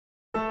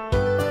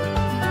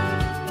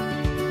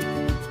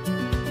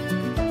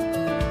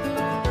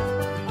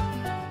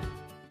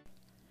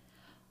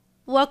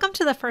Welcome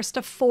to the first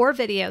of 4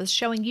 videos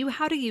showing you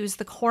how to use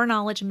the Core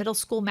Knowledge Middle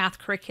School Math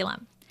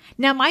curriculum.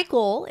 Now, my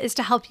goal is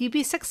to help you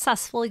be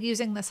successful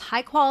using this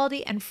high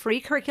quality and free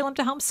curriculum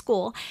to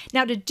homeschool.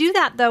 Now, to do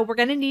that, though, we're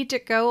going to need to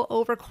go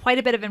over quite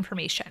a bit of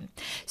information.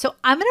 So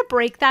I'm going to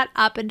break that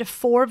up into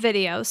 4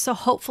 videos, so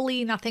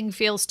hopefully nothing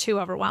feels too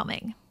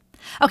overwhelming.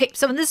 Okay,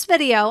 so in this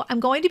video,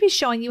 I'm going to be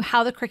showing you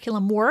how the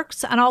curriculum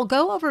works, and I'll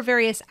go over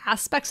various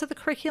aspects of the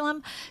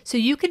curriculum so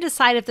you can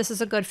decide if this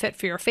is a good fit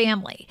for your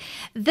family.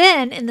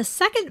 Then in the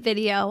second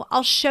video,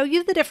 I'll show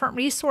you the different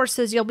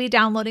resources you'll be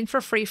downloading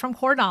for free from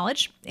Core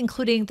Knowledge,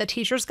 including the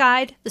teacher's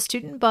guide, the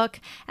student book,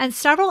 and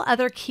several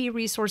other key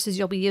resources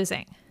you'll be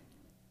using.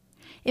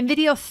 In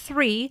video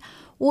 3,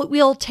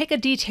 we'll take a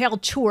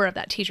detailed tour of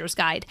that teacher's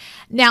guide.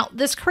 Now,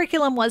 this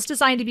curriculum was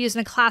designed to be used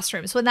in a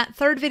classroom. So in that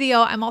third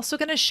video, I'm also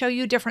going to show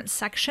you different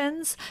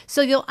sections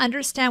so you'll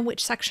understand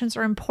which sections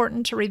are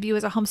important to review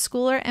as a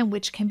homeschooler and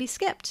which can be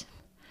skipped.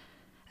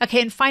 Okay,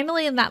 and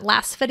finally, in that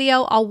last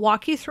video, I'll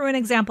walk you through an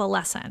example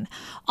lesson.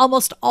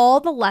 Almost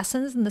all the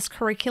lessons in this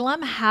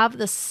curriculum have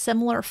the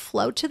similar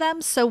flow to them,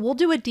 so we'll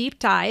do a deep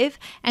dive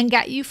and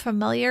get you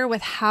familiar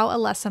with how a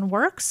lesson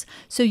works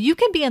so you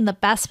can be in the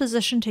best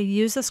position to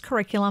use this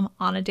curriculum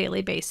on a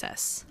daily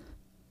basis.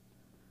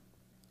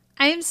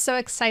 I am so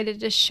excited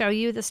to show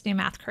you this new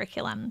math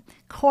curriculum.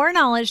 Core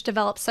Knowledge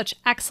develops such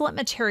excellent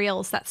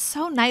materials that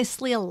so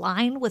nicely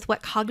align with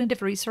what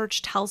cognitive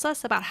research tells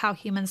us about how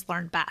humans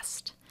learn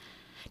best.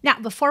 Now,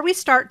 before we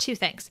start, 2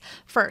 things.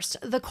 First,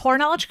 the Core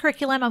Knowledge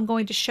curriculum I'm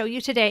going to show you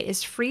today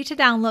is free to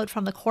download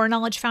from the Core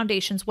Knowledge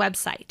Foundation's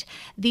website.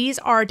 These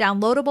are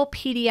downloadable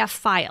PDF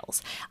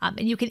files,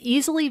 and you can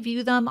easily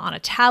view them on a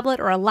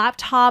tablet or a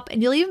laptop,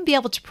 and you'll even be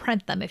able to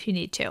print them if you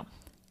need to.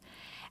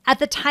 At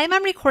the time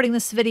I'm recording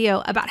this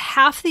video, about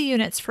half the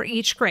units for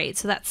each grade,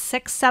 so that's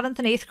 6th, 7th,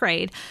 and 8th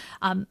grade,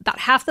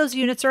 about half those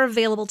units are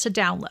available to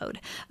download.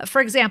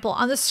 For example,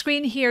 on the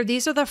screen here,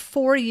 these are the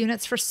 4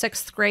 units for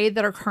 6th grade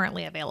that are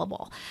currently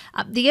available.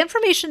 The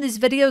information in these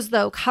videos,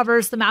 though,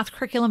 covers the math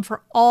curriculum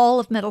for all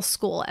of middle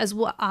school, as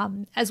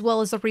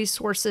well as the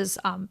resources,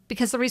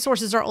 because the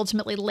resources are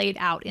ultimately laid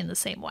out in the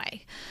same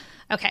way.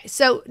 Okay,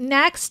 so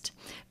next,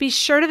 be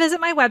sure to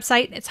visit my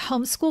website. It's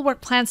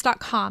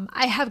homeschoolworkplans.com.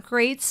 I have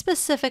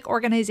grade-specific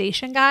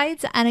organization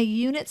guides and a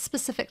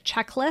unit-specific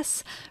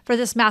checklist for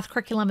this math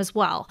curriculum as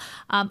well.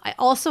 I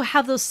also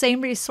have those same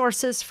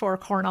resources for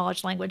Core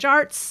Knowledge Language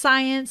Arts,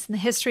 Science, and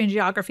the History and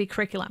Geography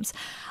curriculums.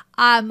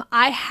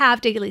 I have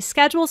daily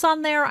schedules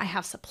on there. I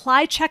have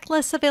supply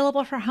checklists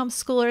available for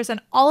homeschoolers, and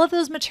all of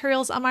those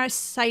materials on my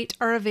site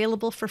are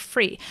available for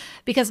free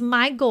because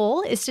my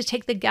goal is to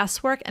take the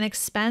guesswork and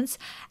expense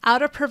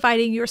out of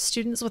providing your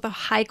students with a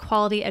high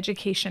quality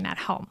education at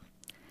home.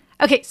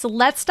 Okay, so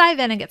let's dive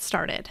in and get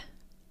started.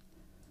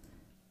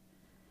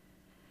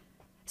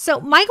 So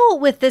my goal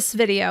with this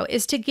video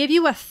is to give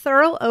you a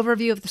thorough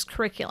overview of this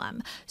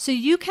curriculum so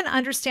you can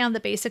understand the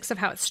basics of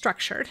how it's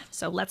structured.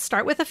 So let's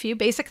start with a few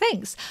basic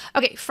things.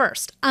 Okay,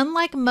 first,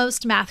 unlike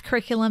most math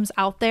curriculums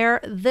out there,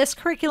 this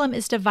curriculum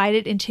is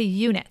divided into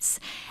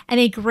units, and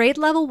a grade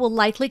level will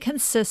likely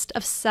consist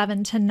of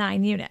 7 to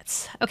 9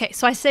 units. Okay,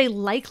 so I say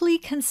likely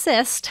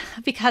consist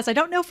because I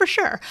don't know for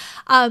sure.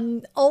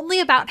 Only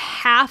about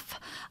half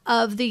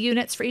of the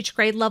units for each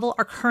grade level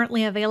are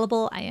currently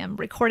available. I am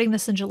recording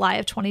this in July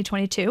of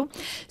 2022.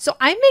 So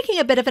I'm making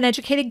a bit of an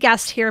educated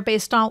guess here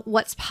based on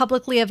what's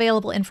publicly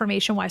available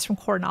information-wise from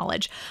Core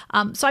Knowledge.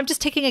 So I'm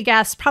just taking a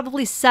guess,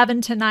 probably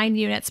 7 to 9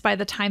 units by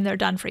the time they're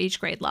done for each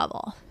grade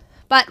level.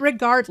 But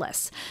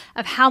regardless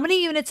of how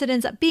many units it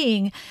ends up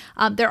being,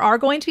 there are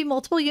going to be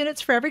multiple units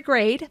for every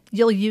grade.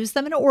 You'll use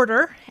them in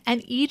order,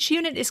 and each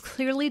unit is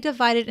clearly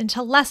divided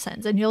into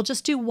lessons, and you'll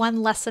just do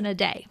 1 lesson a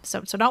day.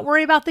 So don't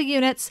worry about the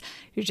units.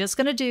 You're just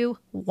going to do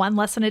 1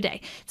 lesson a day.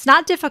 It's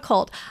not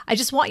difficult. I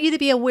just want you to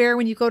be aware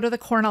when you go to the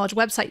Core Knowledge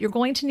website, you're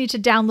going to need to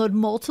download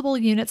multiple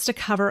units to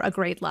cover a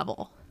grade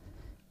level.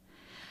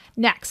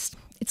 Next,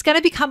 it's going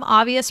to become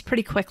obvious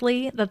pretty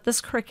quickly that this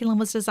curriculum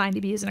was designed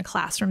to be used in a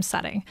classroom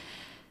setting.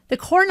 The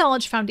Core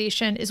Knowledge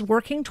Foundation is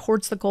working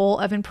towards the goal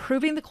of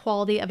improving the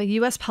quality of a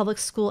U.S. public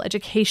school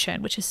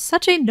education, which is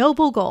such a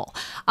noble goal.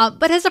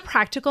 But as a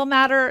practical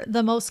matter,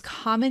 the most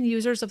common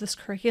users of this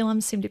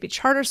curriculum seem to be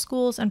charter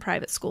schools and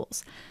private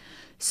schools.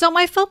 So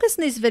my focus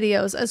in these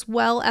videos, as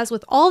well as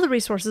with all the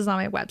resources on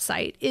my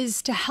website,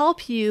 is to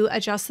help you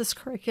adjust this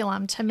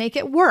curriculum to make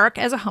it work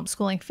as a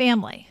homeschooling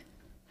family.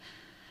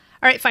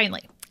 All right,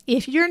 finally.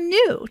 If you're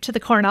new to the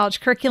Core Knowledge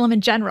curriculum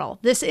in general,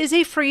 this is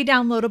a free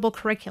downloadable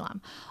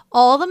curriculum.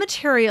 All the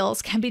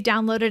materials can be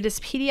downloaded as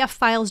PDF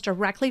files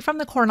directly from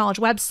the Core Knowledge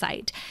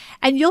website,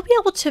 and you'll be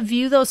able to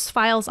view those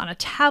files on a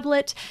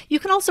tablet. You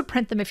can also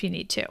print them if you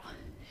need to.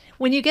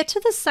 When you get to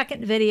the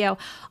second video,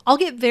 I'll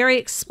get very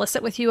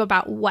explicit with you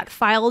about what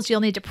files you'll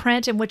need to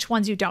print and which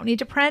ones you don't need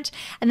to print,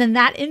 and then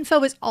that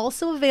info is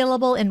also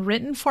available in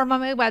written form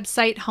on my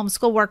website,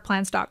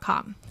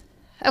 homeschoolworkplans.com.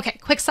 Okay,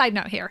 quick side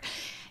note here.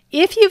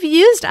 If you've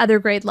used other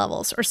grade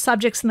levels or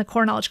subjects in the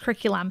core knowledge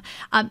curriculum,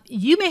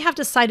 you may have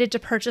decided to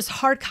purchase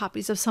hard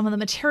copies of some of the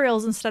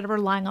materials instead of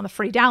relying on the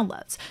free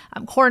downloads.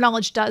 Core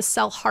knowledge does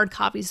sell hard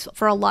copies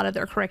for a lot of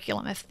their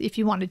curriculum if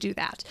you want to do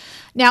that.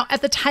 Now,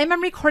 at the time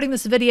I'm recording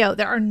this video,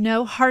 there are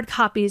no hard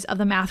copies of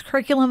the math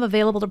curriculum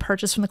available to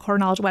purchase from the core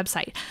knowledge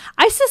website.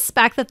 I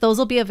suspect that those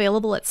will be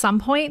available at some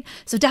point,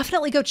 so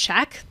definitely go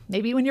check.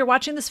 Maybe when you're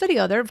watching this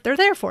video, they're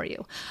there for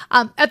you.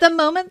 At the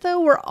moment, though,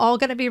 we're all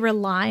going to be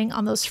relying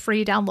on those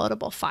free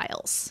downloadable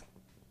files.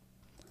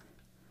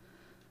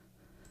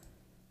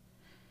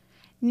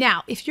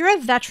 Now, if you're a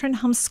veteran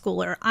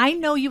homeschooler, I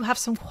know you have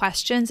some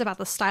questions about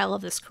the style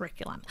of this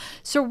curriculum.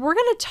 So we're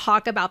going to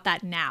talk about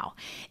that now.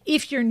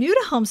 If you're new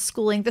to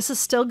homeschooling, this is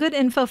still good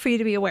info for you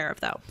to be aware of,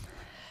 though.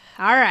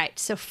 All right,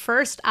 so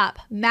first up,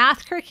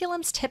 math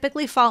curriculums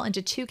typically fall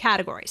into two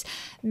categories,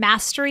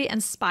 mastery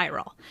and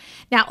spiral.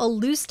 Now, a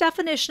loose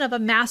definition of a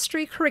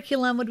mastery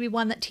curriculum would be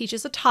one that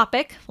teaches a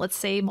topic, let's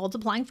say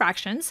multiplying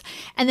fractions,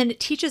 and then it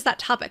teaches that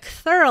topic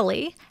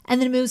thoroughly and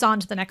then moves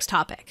on to the next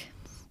topic.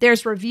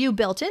 There's review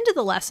built into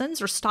the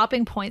lessons or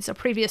stopping points so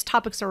previous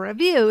topics are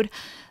reviewed,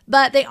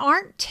 but they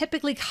aren't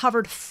typically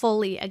covered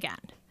fully again.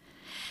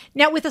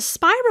 Now, with a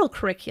spiral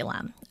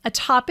curriculum, a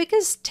topic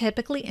is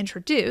typically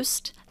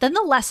introduced, then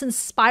the lessons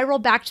spiral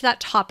back to that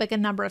topic a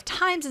number of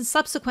times in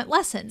subsequent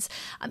lessons,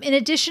 in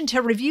addition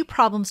to review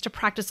problems to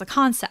practice a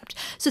concept.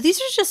 So these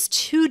are just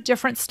two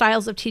different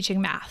styles of teaching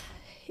math.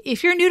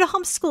 If you're new to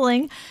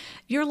homeschooling,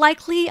 you're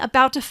likely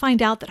about to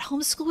find out that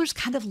homeschoolers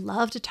kind of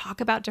love to talk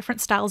about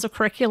different styles of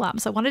curriculum.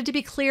 So I wanted to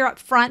be clear up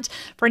front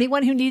for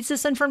anyone who needs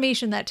this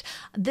information that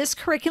this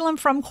curriculum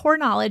from Core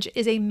Knowledge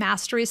is a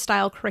mastery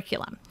style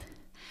curriculum.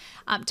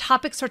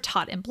 Topics are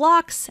taught in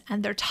blocks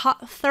and they're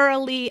taught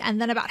thoroughly, and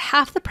then about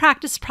half the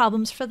practice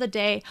problems for the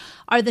day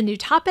are the new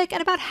topic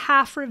and about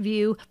half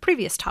review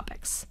previous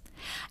topics.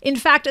 In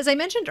fact, as I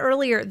mentioned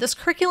earlier, this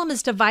curriculum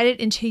is divided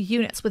into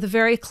units with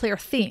very clear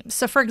themes.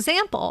 So for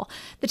example,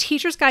 the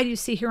teacher's guide you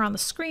see here on the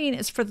screen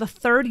is for the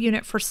third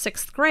unit for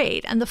 6th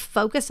grade, and the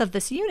focus of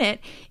this unit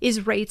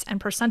is rates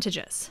and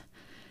percentages.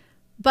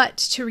 But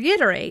to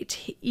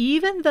reiterate,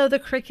 even though the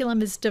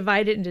curriculum is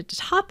divided into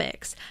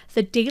topics,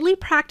 the daily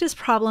practice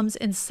problems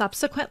in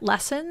subsequent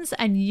lessons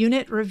and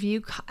units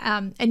review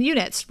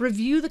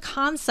the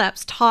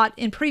concepts taught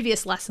in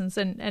previous lessons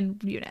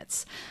and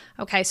units.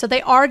 Okay, so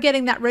they are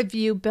getting that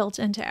review built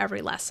into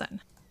every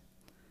lesson.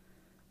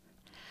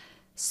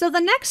 So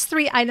the next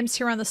three items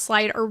here on the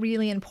slide are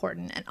really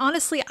important. And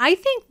honestly, I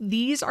think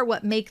these are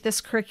what make this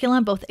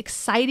curriculum both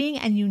exciting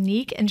and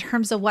unique in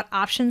terms of what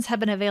options have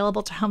been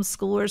available to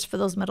homeschoolers for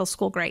those middle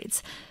school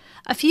grades.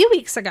 A few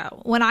weeks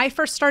ago, when I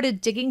first started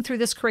digging through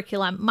this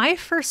curriculum, my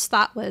first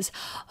thought was,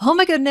 oh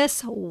my goodness,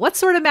 what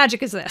sort of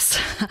magic is this?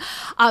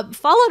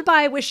 Followed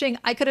by wishing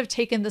I could have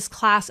taken this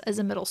class as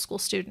a middle school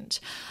student.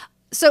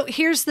 So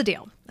here's the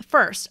deal.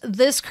 First,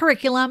 this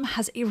curriculum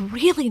has a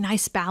really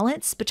nice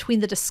balance between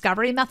the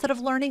discovery method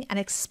of learning and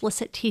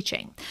explicit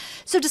teaching.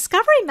 So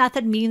discovery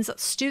method means that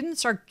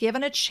students are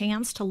given a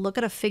chance to look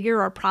at a figure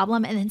or a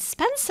problem and then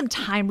spend some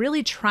time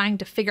really trying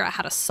to figure out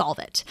how to solve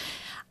it.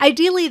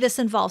 Ideally, this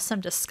involves some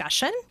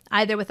discussion,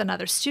 either with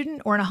another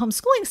student or in a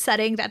homeschooling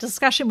setting. That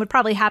discussion would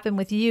probably happen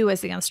with you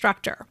as the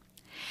instructor.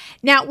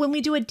 Now, when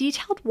we do a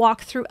detailed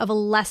walkthrough of a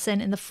lesson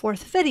in the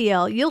 4th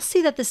video, you'll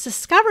see that this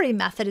discovery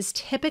method is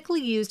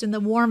typically used in the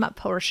warm-up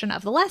portion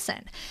of the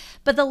lesson.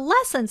 But the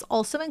lessons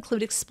also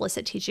include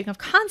explicit teaching of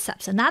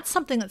concepts, and that's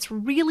something that's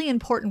really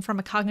important from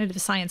a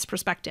cognitive science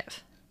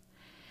perspective.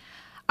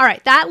 All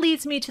right, that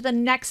leads me to the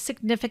next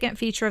significant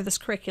feature of this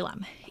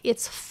curriculum.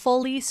 It's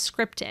fully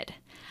scripted.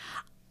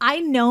 I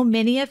know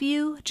many of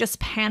you just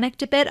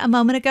panicked a bit a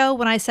moment ago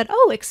when I said,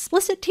 oh,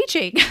 explicit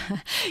teaching.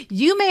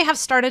 You may have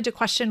started to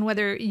question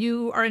whether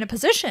you are in a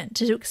position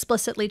to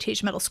explicitly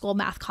teach middle school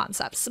math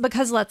concepts,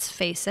 because let's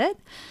face it,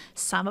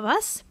 some of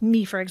us,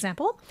 me for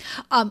example,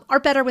 are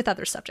better with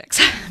other subjects,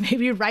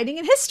 maybe writing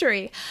and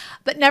history.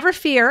 But never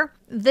fear,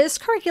 this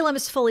curriculum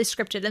is fully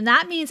scripted, and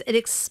that means it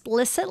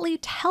explicitly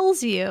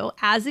tells you,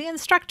 as the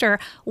instructor,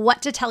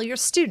 what to tell your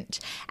student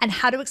and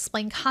how to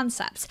explain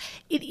concepts.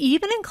 It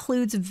even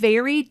includes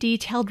very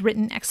detailed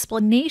written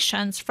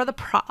explanations for the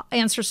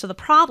answers to the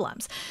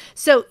problems.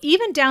 So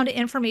even down to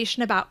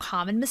information about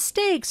common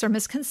mistakes or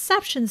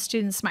misconceptions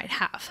students might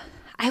have.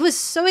 I was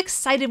so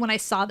excited when I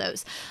saw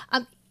those.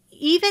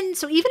 Even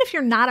if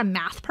you're not a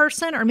math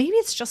person, or maybe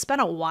it's just been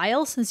a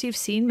while since you've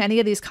seen many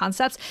of these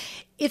concepts,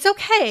 it's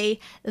okay.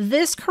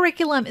 This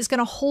curriculum is going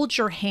to hold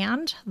your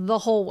hand the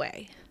whole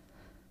way.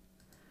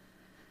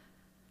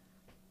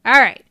 All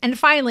right, and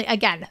finally,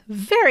 again,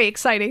 very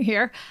exciting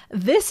here.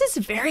 This is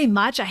very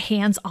much a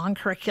hands-on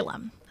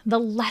curriculum. The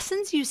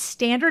lessons use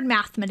standard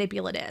math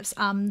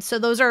manipulatives. So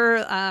those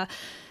are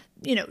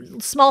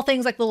small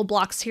things like little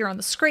blocks here on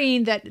the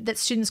screen that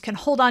students can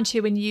hold on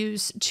to and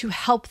use to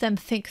help them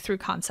think through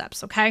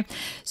concepts, okay?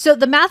 So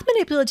the math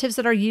manipulatives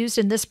that are used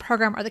in this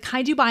program are the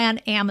kind you buy on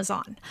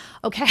Amazon,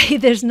 okay?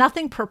 There's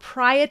nothing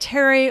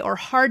proprietary or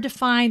hard to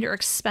find or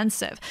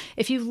expensive.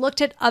 If you've looked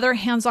at other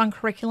hands-on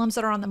curriculums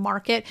that are on the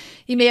market,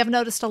 you may have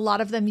noticed a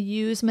lot of them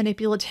use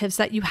manipulatives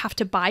that you have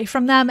to buy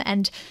from them,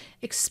 and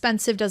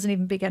expensive doesn't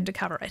even begin to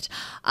cover it.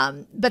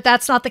 But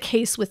that's not the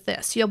case with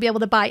this. You'll be able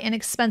to buy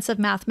inexpensive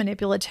math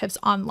manipulatives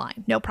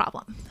online, no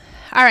problem.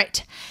 All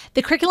right.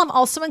 The curriculum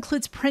also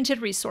includes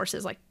printed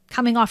resources like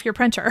coming off your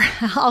printer.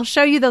 I'll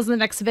show you those in the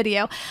next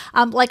video,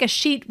 like a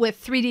sheet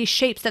with 3D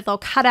shapes that they'll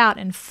cut out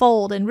and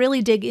fold and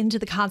really dig into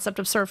the concept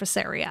of surface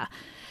area.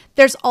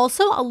 There's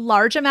also a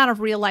large amount of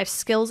real-life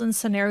skills and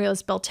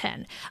scenarios built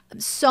in,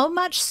 so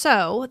much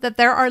so that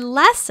there are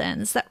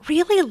lessons that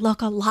really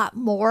look a lot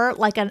more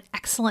like an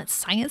excellent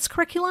science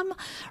curriculum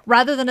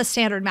rather than a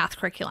standard math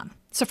curriculum.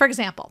 So for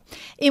example,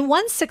 in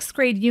one 6th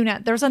grade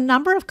unit, there's a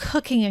number of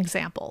cooking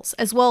examples,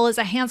 as well as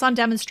a hands-on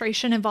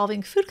demonstration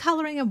involving food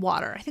coloring and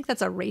water. I think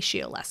that's a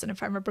ratio lesson,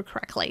 if I remember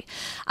correctly.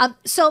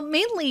 So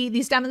mainly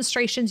these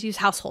demonstrations use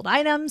household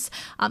items,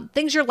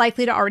 things you're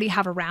likely to already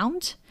have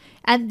around.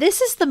 And this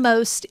is the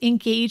most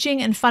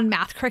engaging and fun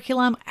math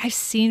curriculum I've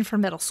seen for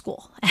middle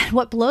school. And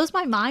what blows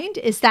my mind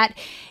is that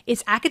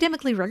it's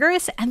academically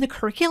rigorous and the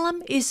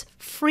curriculum is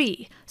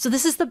free. So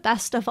this is the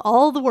best of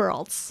all the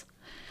worlds.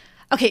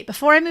 Okay,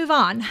 before I move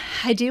on,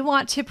 I do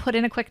want to put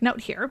in a quick note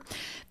here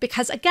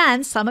because,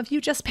 again, some of you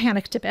just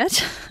panicked a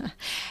bit.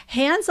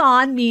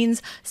 Hands-on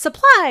means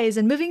supplies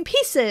and moving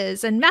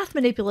pieces and math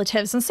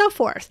manipulatives and so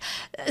forth.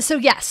 So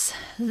yes,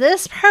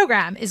 this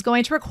program is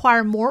going to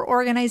require more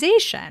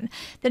organization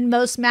than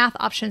most math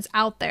options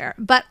out there,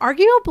 but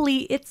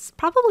arguably it's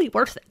probably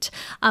worth it.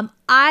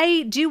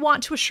 I do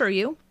want to assure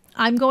you,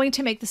 I'm going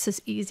to make this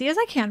as easy as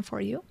I can for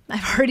you.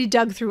 I've already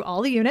dug through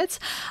all the units.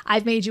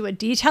 I've made you a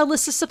detailed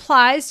list of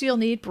supplies you'll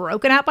need,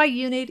 broken out by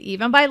unit,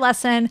 even by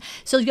lesson,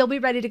 so you'll be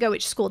ready to go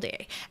each school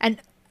day.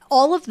 And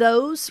all of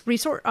those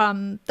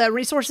the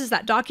resources,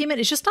 that document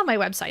is just on my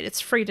website.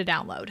 It's free to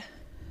download.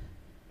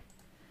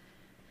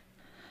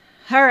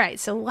 All right,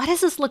 so what does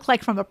this look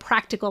like from a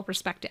practical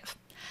perspective?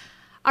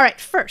 All right,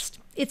 first,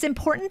 it's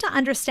important to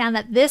understand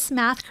that this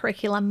math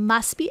curriculum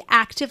must be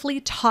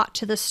actively taught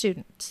to the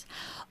students.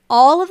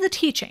 All of the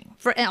teaching,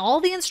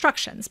 all the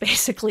instructions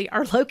basically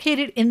are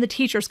located in the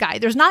teacher's guide.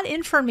 There's not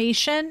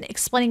information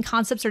explaining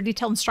concepts or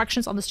detailed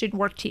instructions on the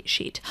student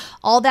worksheet.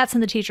 All that's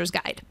in the teacher's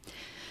guide.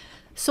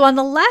 So on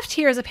the left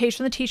here is a page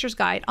from the teacher's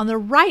guide. On the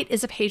right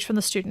is a page from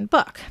the student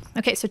book.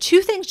 Okay, so two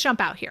things jump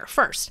out here.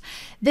 First,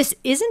 this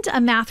isn't a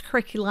math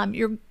curriculum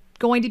you're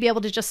going to be able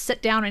to just sit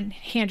down and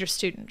hand your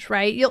student,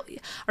 right? You'll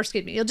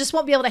just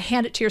won't be able to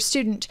hand it to your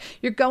student.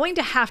 You're going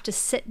to have to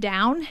sit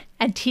down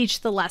and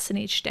teach the lesson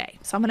each day.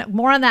 So I'm going to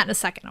more on that in a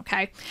second,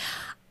 okay?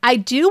 I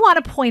do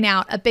want to point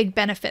out a big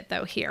benefit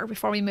though here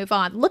before we move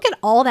on. Look at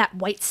all that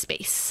white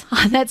space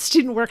on that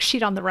student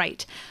worksheet on the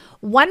right.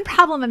 One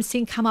problem I'm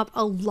seeing come up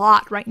a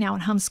lot right now in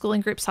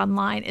homeschooling groups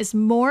online is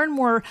more and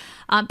more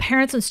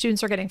parents and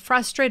students are getting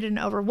frustrated and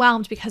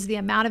overwhelmed because of the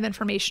amount of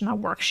information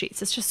on worksheets.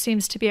 This just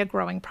seems to be a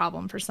growing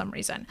problem for some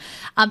reason.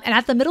 And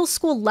at the middle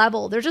school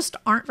level, there just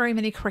aren't very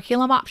many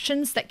curriculum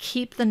options that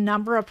keep the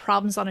number of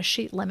problems on a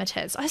sheet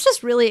limited. So I was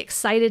just really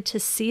excited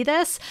to see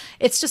this.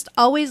 It's just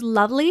always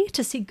lovely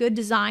to see good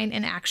design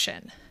in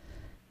action.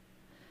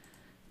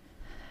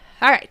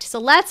 All right, so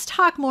let's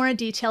talk more in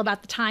detail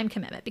about the time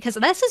commitment because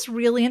this is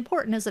really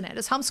important, isn't it?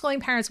 As homeschooling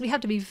parents, we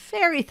have to be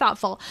very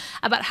thoughtful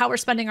about how we're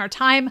spending our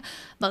time.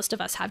 Most of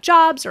us have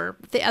jobs or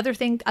the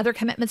other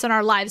commitments in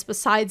our lives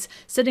besides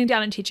sitting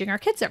down and teaching our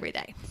kids every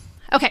day.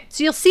 Okay,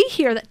 so you'll see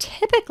here that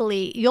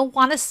typically you'll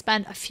want to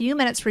spend a few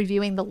minutes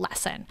reviewing the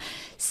lesson,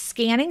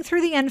 scanning through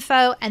the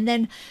info, and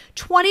then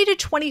 20 to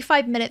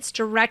 25 minutes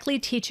directly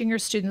teaching your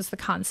students the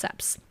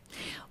concepts.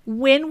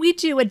 When we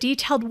do a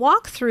detailed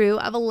walkthrough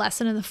of a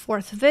lesson in the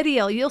 4th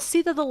video, you'll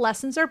see that the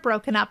lessons are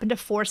broken up into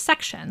 4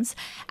 sections,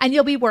 and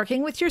you'll be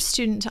working with your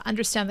student to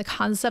understand the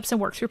concepts and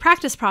work through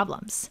practice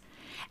problems.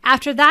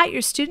 After that,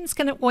 your student's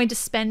going to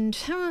spend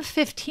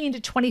 15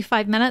 to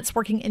 25 minutes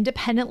working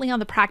independently on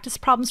the practice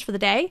problems for the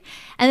day.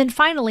 And then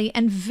finally,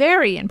 and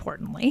very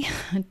importantly,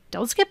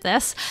 don't skip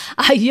this,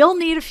 you'll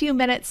need a few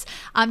minutes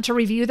to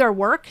review their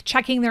work,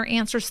 checking their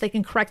answers so they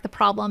can correct the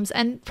problems,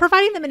 and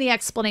providing them any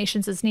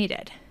explanations as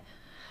needed.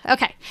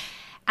 Okay,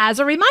 as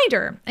a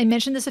reminder, I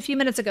mentioned this a few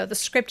minutes ago, the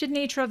scripted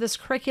nature of this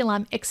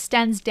curriculum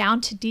extends down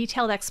to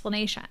detailed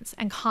explanations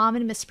and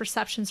common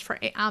misconceptions for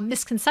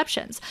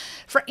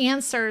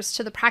answers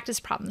to the practice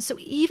problems. So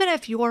even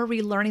if you're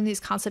relearning these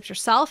concepts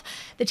yourself,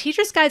 the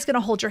teacher's guide is going to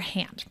hold your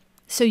hand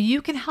so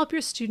you can help your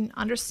student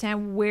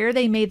understand where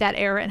they made that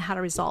error and how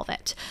to resolve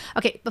it.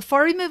 Okay,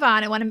 before we move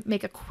on, I want to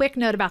make a quick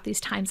note about these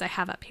times I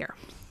have up here.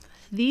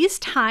 These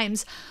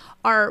times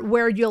are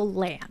where you'll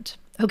land.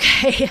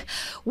 Okay,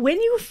 when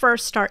you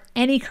first start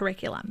any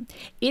curriculum,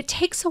 it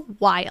takes a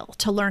while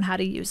to learn how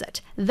to use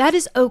it. That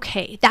is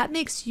okay. That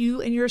makes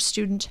you and your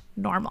student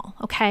normal,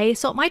 okay?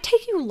 So it might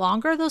take you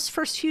longer those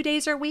first few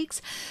days or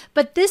weeks,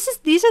 but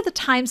these are the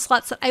time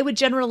slots that I would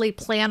generally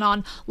plan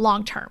on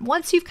long term,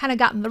 once you've kind of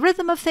gotten the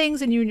rhythm of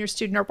things and you and your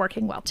student are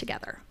working well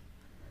together.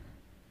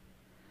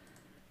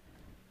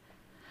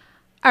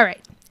 All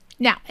right.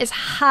 Now, as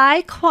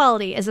high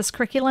quality as this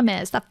curriculum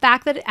is, the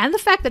fact that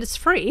it's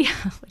free,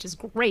 which is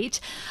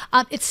great,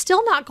 it's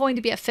still not going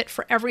to be a fit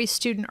for every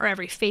student or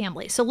every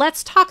family. So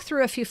let's talk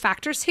through a few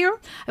factors here.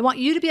 I want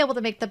you to be able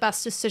to make the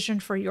best decision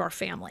for your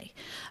family.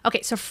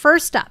 Okay, so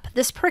first up,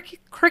 this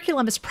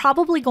curriculum is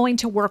probably going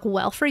to work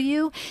well for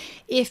you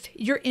if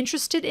you're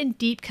interested in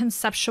deep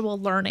conceptual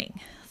learning.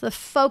 The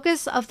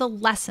focus of the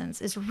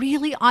lessons is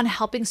really on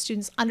helping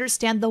students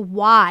understand the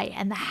why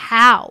and the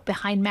how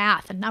behind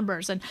math and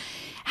numbers and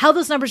how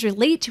those numbers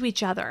relate to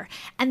each other.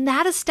 And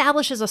that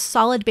establishes a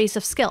solid base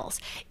of skills.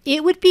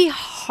 It would be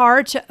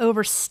hard to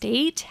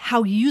overstate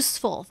how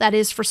useful that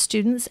is for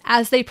students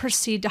as they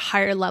proceed to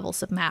higher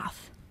levels of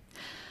math.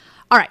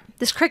 All right,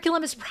 this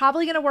curriculum is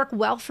probably going to work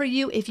well for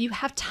you if you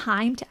have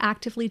time to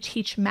actively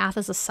teach math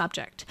as a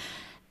subject.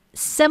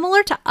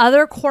 Similar to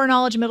other core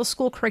knowledge middle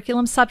school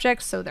curriculum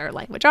subjects, so their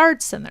language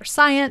arts and their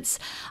science,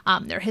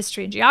 their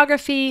history and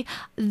geography,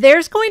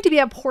 there's going to be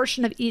a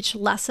portion of each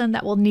lesson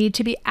that will need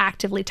to be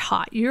actively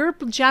taught. You're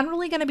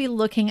generally going to be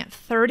looking at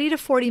 30 to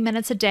 40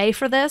 minutes a day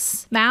for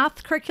this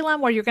math curriculum,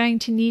 where you're going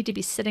to need to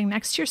be sitting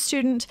next to your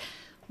student,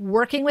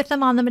 working with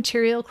them on the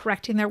material,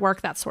 correcting their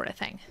work, that sort of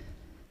thing.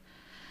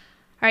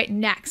 All right,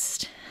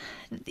 next.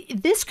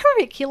 This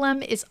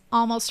curriculum is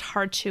almost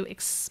hard to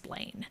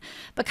explain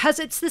because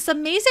it's this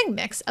amazing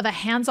mix of a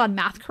hands-on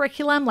math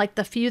curriculum, like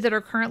the few that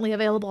are currently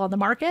available on the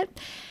market,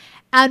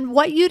 and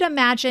what you'd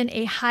imagine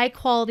a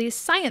high-quality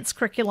science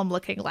curriculum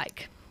looking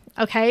like,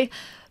 okay?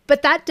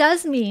 But that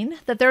does mean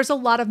that there's a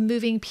lot of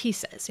moving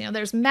pieces. You know,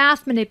 there's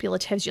math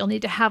manipulatives you'll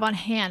need to have on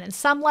hand, and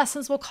some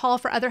lessons will call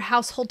for other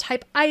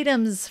household-type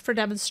items for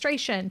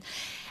demonstration.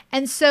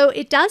 And so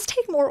it does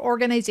take more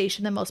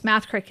organization than most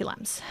math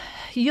curriculums.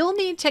 You'll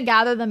need to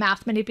gather the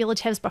math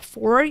manipulatives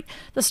before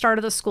the start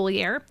of the school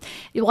year.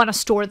 You'll want to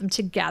store them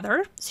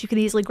together so you can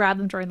easily grab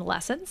them during the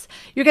lessons.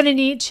 You're going to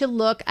need to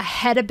look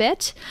ahead a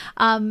bit,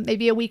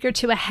 maybe a week or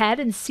two ahead,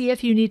 and see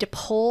if you need to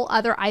pull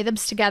other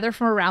items together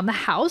from around the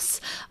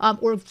house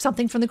or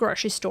something from the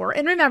grocery store.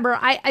 And remember,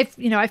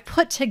 I've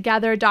put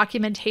together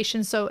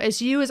documentation. So as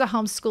a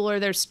homeschooler,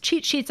 there's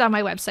cheat sheets on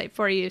my website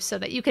for you so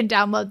that you can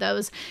download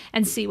those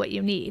and see what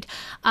you need.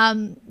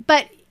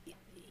 But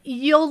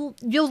you'll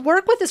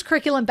work with this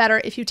curriculum better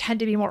if you tend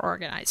to be more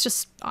organized,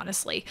 just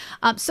honestly.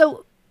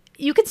 So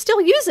you can still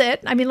use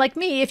it. I mean, like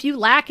me, if you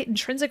lack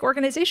intrinsic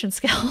organization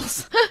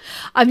skills,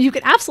 you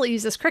can absolutely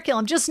use this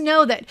curriculum. Just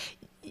know that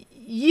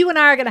you and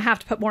I are going to have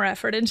to put more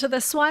effort into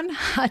this one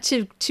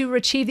to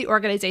achieve the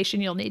organization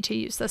you'll need to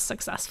use this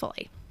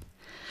successfully.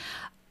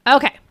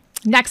 Okay,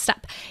 next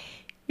up.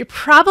 You're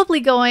probably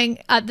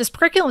this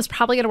curriculum is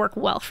probably going to work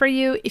well for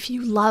you if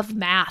you love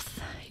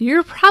math.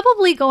 You're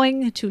probably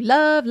going to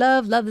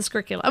love this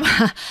curriculum.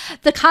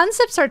 The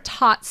concepts are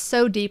taught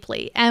so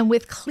deeply and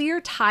with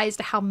clear ties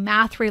to how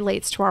math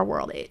relates to our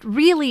world. It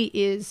really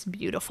is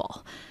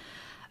beautiful.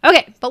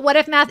 Okay, but what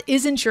if math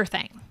isn't your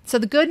thing? So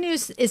the good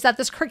news is that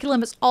this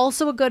curriculum is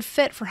also a good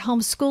fit for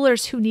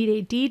homeschoolers who need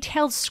a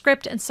detailed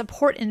script and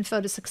support info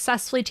to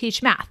successfully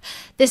teach math.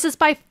 This is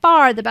by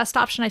far the best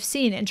option I've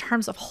seen in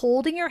terms of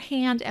holding your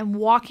hand and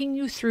walking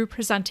you through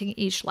presenting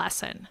each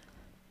lesson.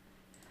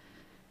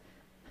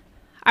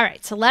 All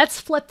right, so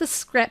let's flip the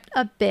script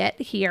a bit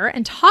here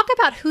and talk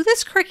about who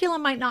this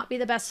curriculum might not be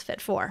the best fit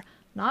for.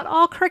 Not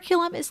all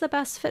curriculum is the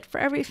best fit for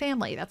every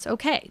family. That's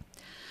okay.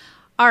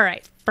 All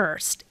right,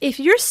 first, if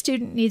your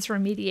student needs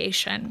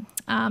remediation,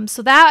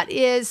 so that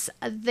is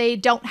they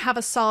don't have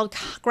a solid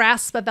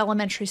grasp of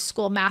elementary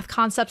school math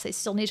concepts. They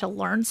still need to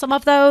learn some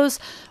of those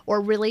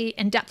or really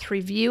in-depth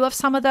review of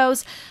some of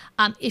those.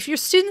 If your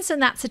student's in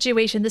that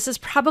situation, this is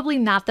probably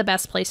not the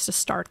best place to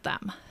start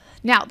them.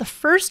 Now, the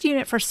first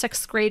unit for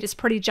 6th grade is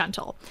pretty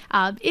gentle.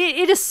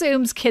 It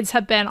assumes kids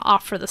have been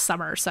off for the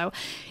summer, so,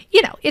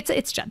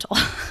 it's gentle.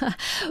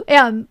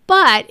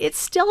 But it's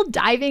still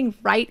diving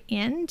right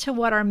into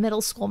what are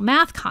middle school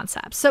math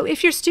concepts. So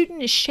if your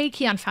student is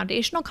shaky on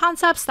foundational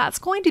concepts, that's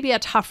going to be a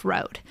tough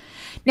road.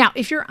 Now,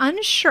 if you're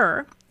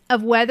unsure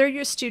of whether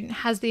your student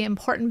has the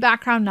important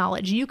background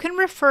knowledge, you can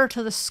refer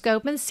to the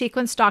scope and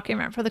sequence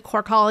document for the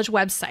Core College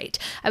website.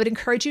 I would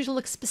encourage you to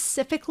look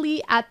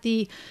specifically at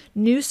the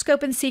new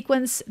scope and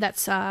sequence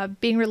that's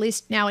being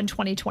released now in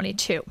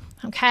 2022.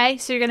 Okay,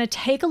 so you're going to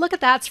take a look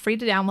at that. It's free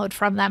to download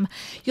from them.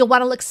 You'll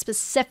want to look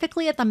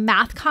specifically at the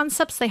math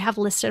concepts they have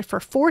listed for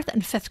 4th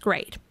and 5th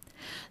grade.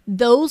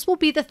 Those will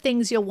be the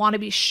things you'll want to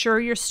be sure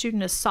your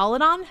student is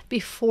solid on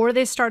before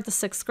they start the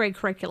 6th grade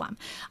curriculum.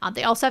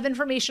 They also have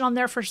information on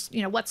there for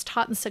what's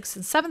taught in 6th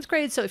and 7th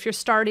grade. So if you're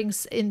starting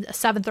in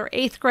 7th or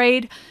 8th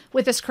grade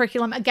with this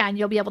curriculum, again,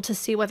 you'll be able to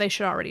see what they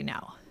should already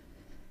know.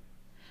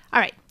 All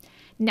right.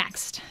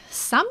 Next,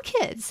 some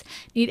kids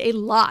need a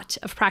lot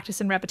of practice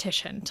and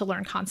repetition to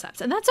learn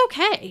concepts, and that's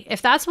okay. If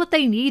that's what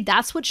they need,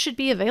 that's what should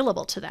be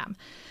available to them.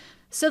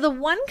 So the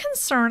one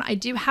concern I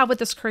do have with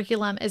this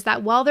curriculum is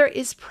that while there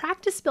is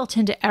practice built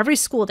into every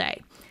school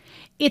day,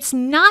 it's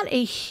not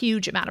a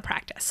huge amount of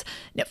practice.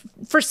 Now,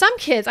 for some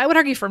kids, I would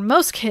argue for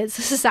most kids,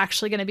 this is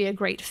actually going to be a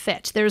great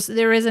fit. There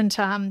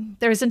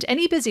isn't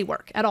any busy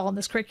work at all in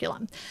this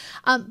curriculum.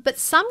 But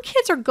some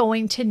kids are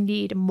going to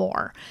need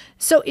more.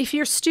 So if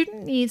your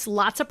student needs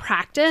lots of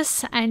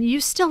practice and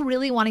you still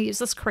really want to use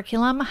this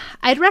curriculum,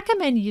 I'd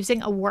recommend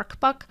using a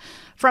workbook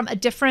from a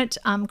different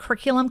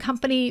curriculum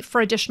company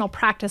for additional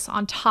practice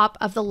on top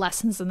of the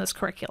lessons in this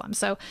curriculum.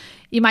 So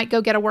you might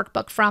go get a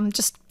workbook from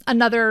just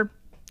another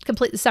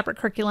completely separate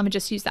curriculum and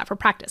just use that for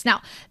practice.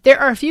 Now, there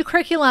are a few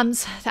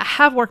curriculums that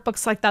have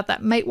workbooks like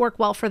that might work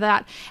well for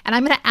that. And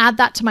I'm going to add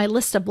that to my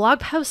list of blog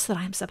posts that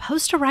I'm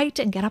supposed to write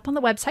and get up on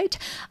the website.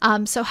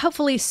 So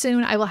hopefully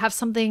soon I will have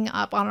something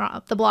up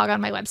on the blog on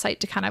my website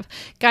to kind of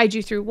guide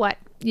you through what,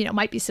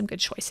 might be some good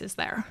choices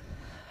there.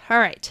 All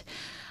right.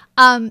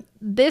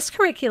 This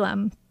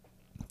curriculum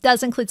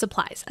does include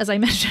supplies, as I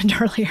mentioned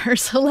earlier.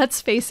 So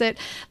let's face it,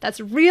 that's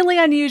really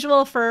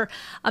unusual for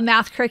a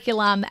math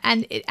curriculum,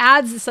 and it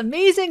adds this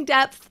amazing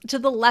depth to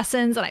the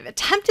lessons. And I've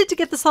attempted to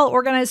get this all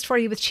organized for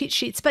you with cheat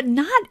sheets, but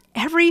not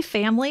every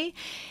family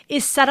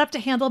is set up to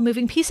handle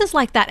moving pieces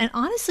like that. And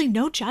honestly,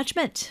 no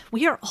judgment.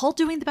 We are all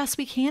doing the best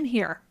we can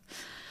here.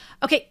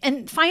 Okay,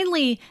 and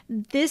finally,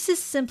 this is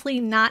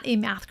simply not a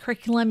math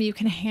curriculum you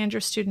can hand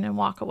your student and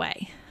walk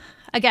away.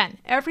 Again,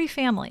 every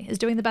family is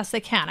doing the best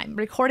they can. I'm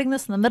recording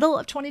this in the middle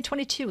of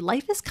 2022.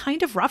 Life is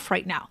kind of rough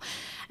right now,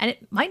 and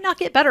it might not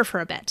get better for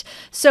a bit.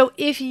 So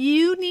if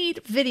you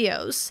need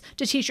videos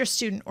to teach your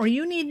student, or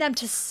you need them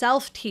to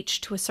self-teach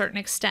to a certain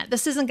extent,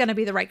 this isn't going to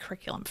be the right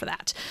curriculum for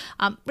that.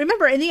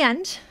 Remember, in the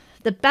end,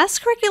 the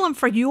best curriculum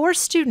for your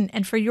student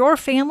and for your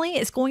family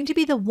is going to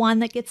be the one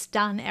that gets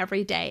done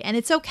every day. And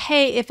it's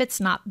okay if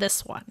it's not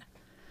this one.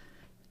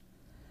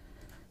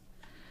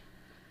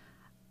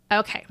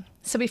 Okay.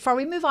 So before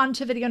we move on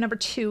to video number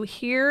 2,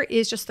 here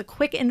is just the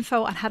quick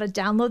info on how to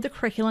download the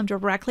curriculum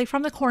directly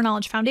from the Core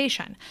Knowledge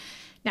Foundation.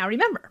 Now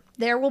remember,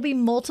 there will be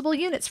multiple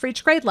units for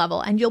each grade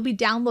level, and you'll be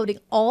downloading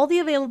all the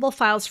available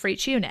files for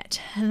each unit.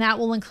 And that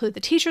will include the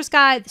teacher's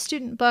guide, the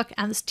student book,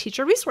 and the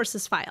teacher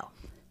resources file.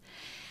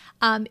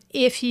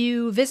 If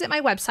you visit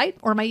my website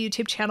or my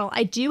YouTube channel,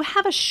 I do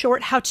have a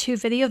short how-to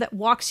video that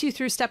walks you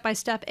through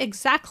step-by-step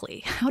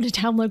exactly how to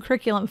download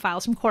curriculum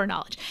files from Core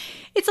Knowledge.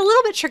 It's a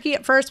little bit tricky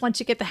at first. Once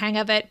you get the hang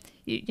of it,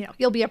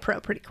 you'll be a pro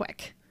pretty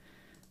quick.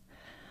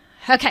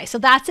 Okay, so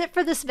that's it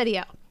for this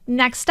video.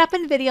 Next up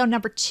in video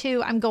number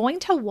 2, I'm going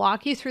to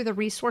walk you through the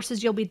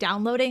resources you'll be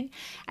downloading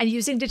and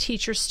using to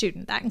teach your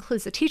student. That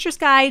includes the teacher's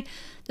guide,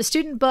 the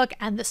student book,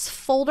 and this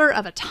folder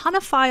of a ton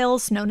of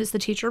files known as the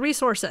teacher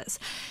resources.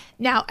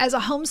 Now, as a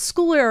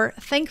homeschooler,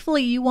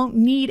 thankfully, you won't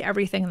need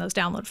everything in those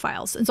download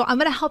files. And so I'm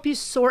going to help you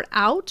sort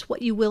out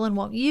what you will and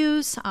won't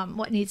use,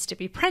 what needs to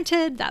be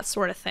printed, that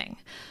sort of thing.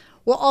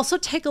 We'll also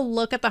take a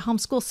look at the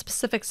homeschool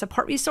specific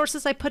support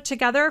resources I put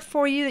together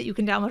for you that you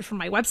can download from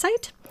my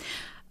website.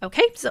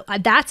 Okay, so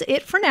that's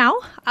it for now.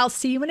 I'll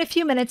see you in a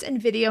few minutes in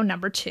video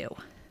number 2.